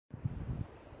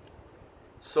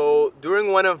So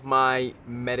during one of my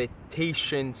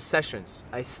meditation sessions,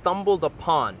 I stumbled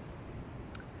upon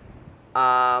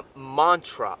a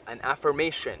mantra, an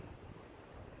affirmation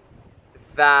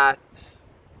that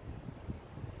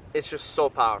is just so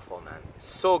powerful, man.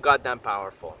 So goddamn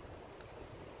powerful.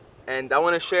 And I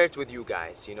want to share it with you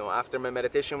guys. You know, after my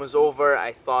meditation was over,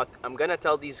 I thought, I'm gonna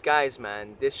tell these guys,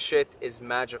 man, this shit is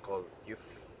magical. You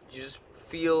just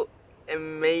feel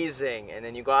amazing, and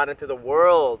then you go out into the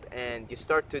world and you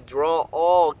start to draw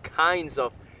all kinds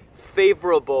of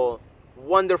favorable,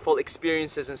 wonderful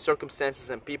experiences and circumstances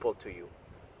and people to you.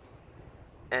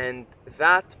 And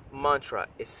that mantra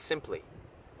is simply,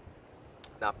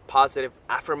 that positive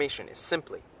affirmation is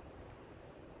simply,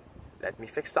 let me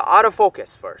fix the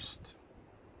autofocus first.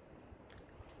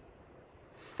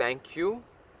 Thank you.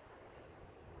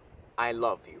 I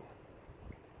love you.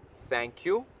 Thank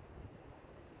you.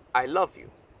 I love you.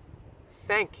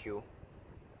 Thank you.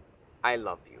 I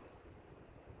love you.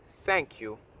 Thank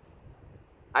you.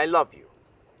 I love you.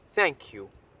 Thank you.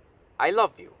 I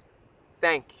love you.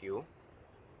 Thank you.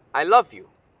 I love you.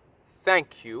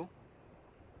 Thank you.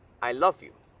 I love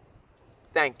you.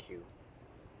 Thank you.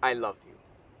 I love you.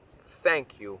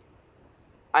 Thank you.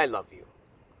 I love you.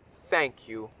 Thank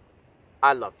you.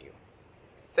 I love you.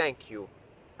 Thank you.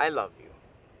 I love you.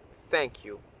 Thank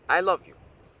you. I love you.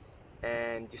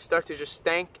 And you start to just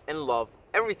thank and love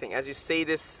everything as you say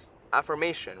this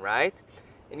affirmation, right?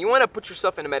 And you want to put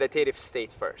yourself in a meditative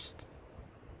state first.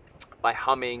 By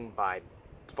humming, by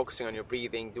focusing on your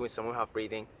breathing, doing some half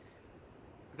breathing.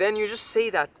 Then you just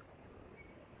say that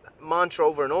mantra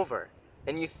over and over.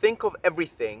 And you think of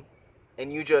everything,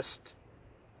 and you just,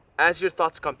 as your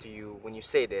thoughts come to you when you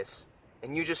say this,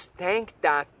 and you just thank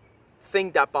that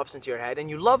thing that pops into your head, and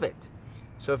you love it.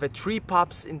 So if a tree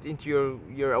pops into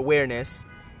your awareness,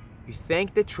 you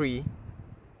thank the tree.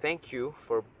 Thank you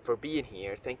for being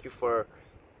here. Thank you for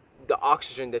the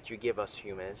oxygen that you give us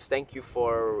humans. Thank you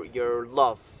for your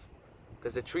love.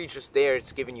 Because the tree just there,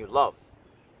 it's giving you love.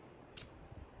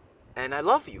 And I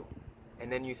love you.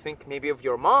 And then you think maybe of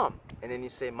your mom. And then you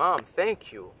say, Mom,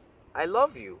 thank you. I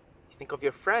love you. You think of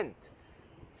your friend.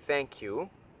 Thank you.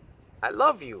 I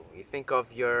love you. You think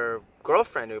of your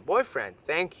girlfriend or your boyfriend.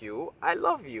 Thank you. I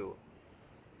love you.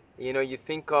 You know, you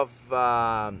think of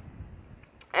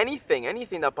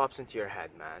anything that pops into your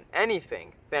head, man.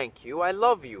 Anything. Thank you. I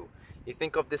love you. You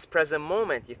think of this present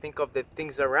moment. You think of the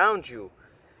things around you.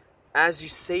 As you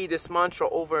say this mantra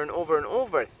over and over and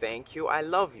over, thank you, I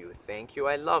love you. Thank you,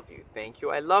 I love you. Thank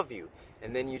you, I love you.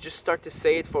 And then you just start to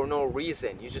say it for no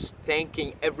reason. You're just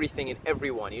thanking everything and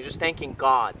everyone. You're just thanking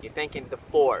God. You're thanking the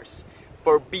force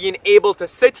for being able to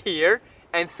sit here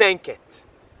and thank it.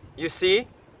 You see?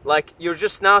 Like, you're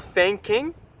just now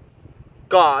thanking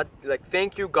God. Like,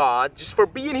 thank you, God, just for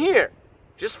being here.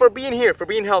 Just for being here, for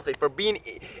being healthy, for being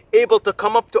able to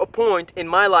come up to a point in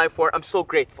my life where I'm so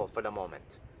grateful for the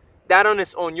moment. That on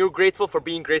its own, you're grateful for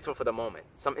being grateful for the moment.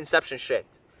 Some inception shit.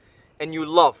 And you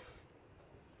love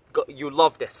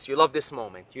this. You love this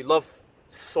moment. You love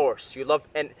source. You love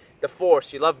the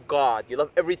force. You love God. You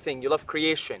love everything. You love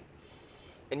creation.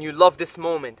 And you love this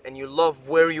moment. And you love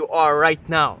where you are right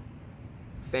now.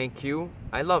 Thank you.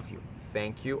 I love you.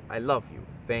 Thank you. I love you.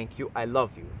 Thank you. I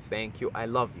love you. Thank you. I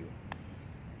love you.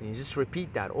 And you just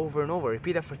repeat that over and over.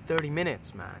 Repeat that for 30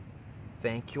 minutes, man.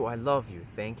 Thank you. I love you.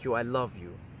 Thank you. I love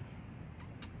you.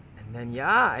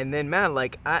 And then man,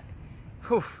 like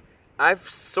I've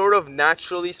sort of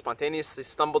naturally, spontaneously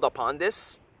stumbled upon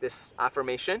this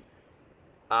affirmation,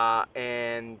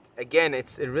 and again,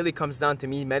 it really comes down to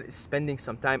me spending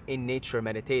some time in nature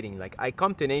meditating. Like, I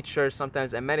come to nature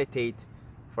sometimes and meditate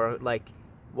for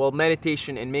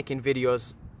meditation and making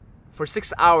videos for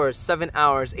 6 hours, 7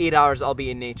 hours, 8 hours. I'll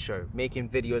be in nature making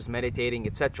videos, meditating,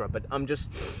 etc. But I'm just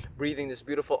breathing this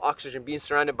beautiful oxygen, being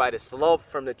surrounded by this love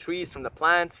from the trees, from the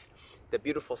plants, the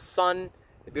beautiful sun,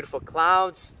 the beautiful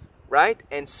clouds, right?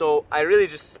 And so I really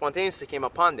just spontaneously came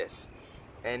upon this.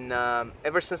 And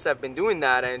ever since I've been doing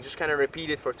that and just kind of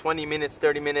repeated for 20 minutes,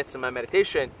 30 minutes in my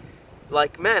meditation,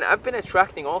 like, man, I've been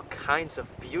attracting all kinds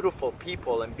of beautiful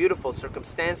people and beautiful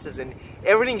circumstances, and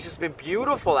everything's just been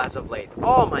beautiful as of late.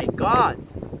 Oh my God.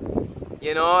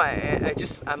 You know,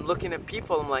 I'm looking at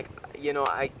people, I'm like, you know,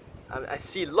 I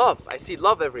see love. I see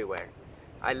love everywhere.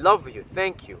 I love you.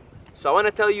 Thank you. So I want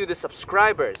to tell you, the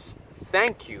subscribers,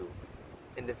 thank you.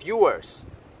 And the viewers,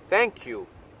 thank you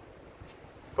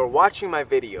for watching my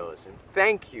videos. And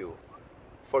thank you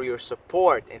for your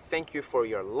support. And thank you for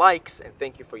your likes. And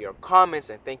thank you for your comments.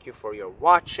 And thank you for your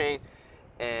watching.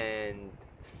 And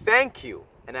thank you.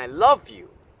 And I love you.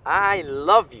 I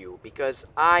love you because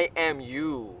I am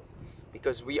you.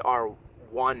 Because we are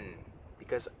one.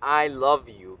 because I love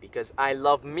you, because I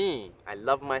love me, I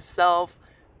love myself,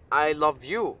 I love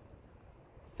you.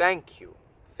 Thank you,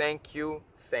 thank you,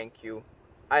 thank you,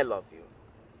 I love you.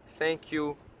 Thank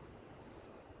you,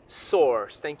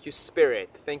 Source, thank you, Spirit,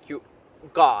 thank you,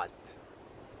 God,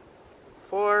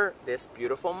 for this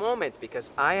beautiful moment,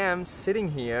 because I am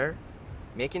sitting here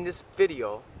making this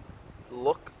video.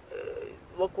 Look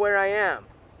where I am,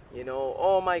 you know.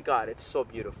 Oh my God, it's so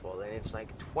beautiful, and it's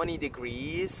like 20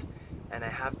 degrees, and I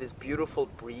have this beautiful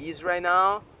breeze right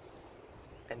now,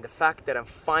 and the fact that I'm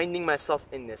finding myself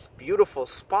in this beautiful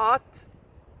spot,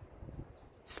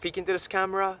 speaking to this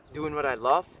camera, doing what I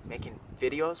love, making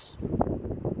videos,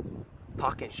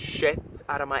 talking shit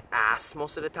out of my ass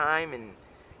most of the time, and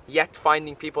yet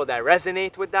finding people that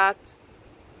resonate with that.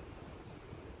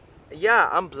 Yeah,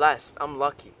 I'm blessed, I'm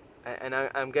lucky, and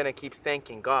I'm gonna keep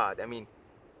thanking God. I mean,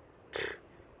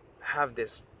 I have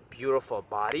this beautiful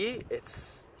body,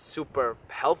 it's super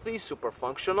healthy, super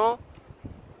functional.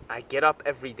 I get up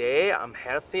every day, I'm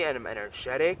healthy and I'm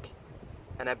energetic,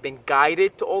 and I've been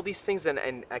guided to all these things,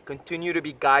 and I continue to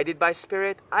be guided by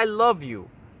Spirit. I love you.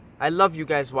 I love you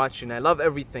guys watching. I love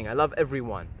everything. I love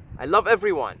everyone. I love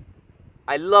everyone.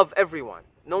 I love everyone,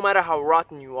 no matter how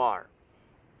rotten you are.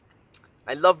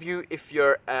 I love you if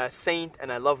you're a saint,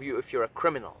 and I love you if you're a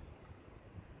criminal.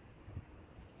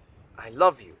 I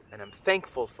love you, and I'm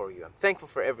thankful for you. I'm thankful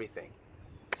for everything.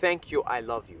 Thank you, I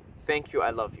love you. Thank you,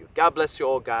 I love you. God bless you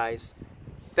all, guys.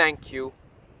 Thank you,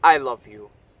 I love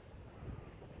you.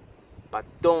 But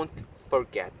don't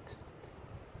forget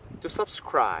to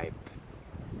subscribe,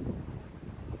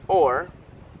 or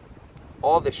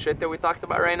all the shit that we talked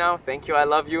about right now. Thank you, I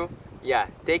love you. Yeah,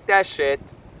 take that shit,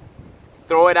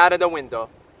 throw it out of the window,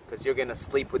 because you're gonna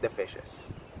sleep with the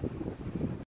fishes.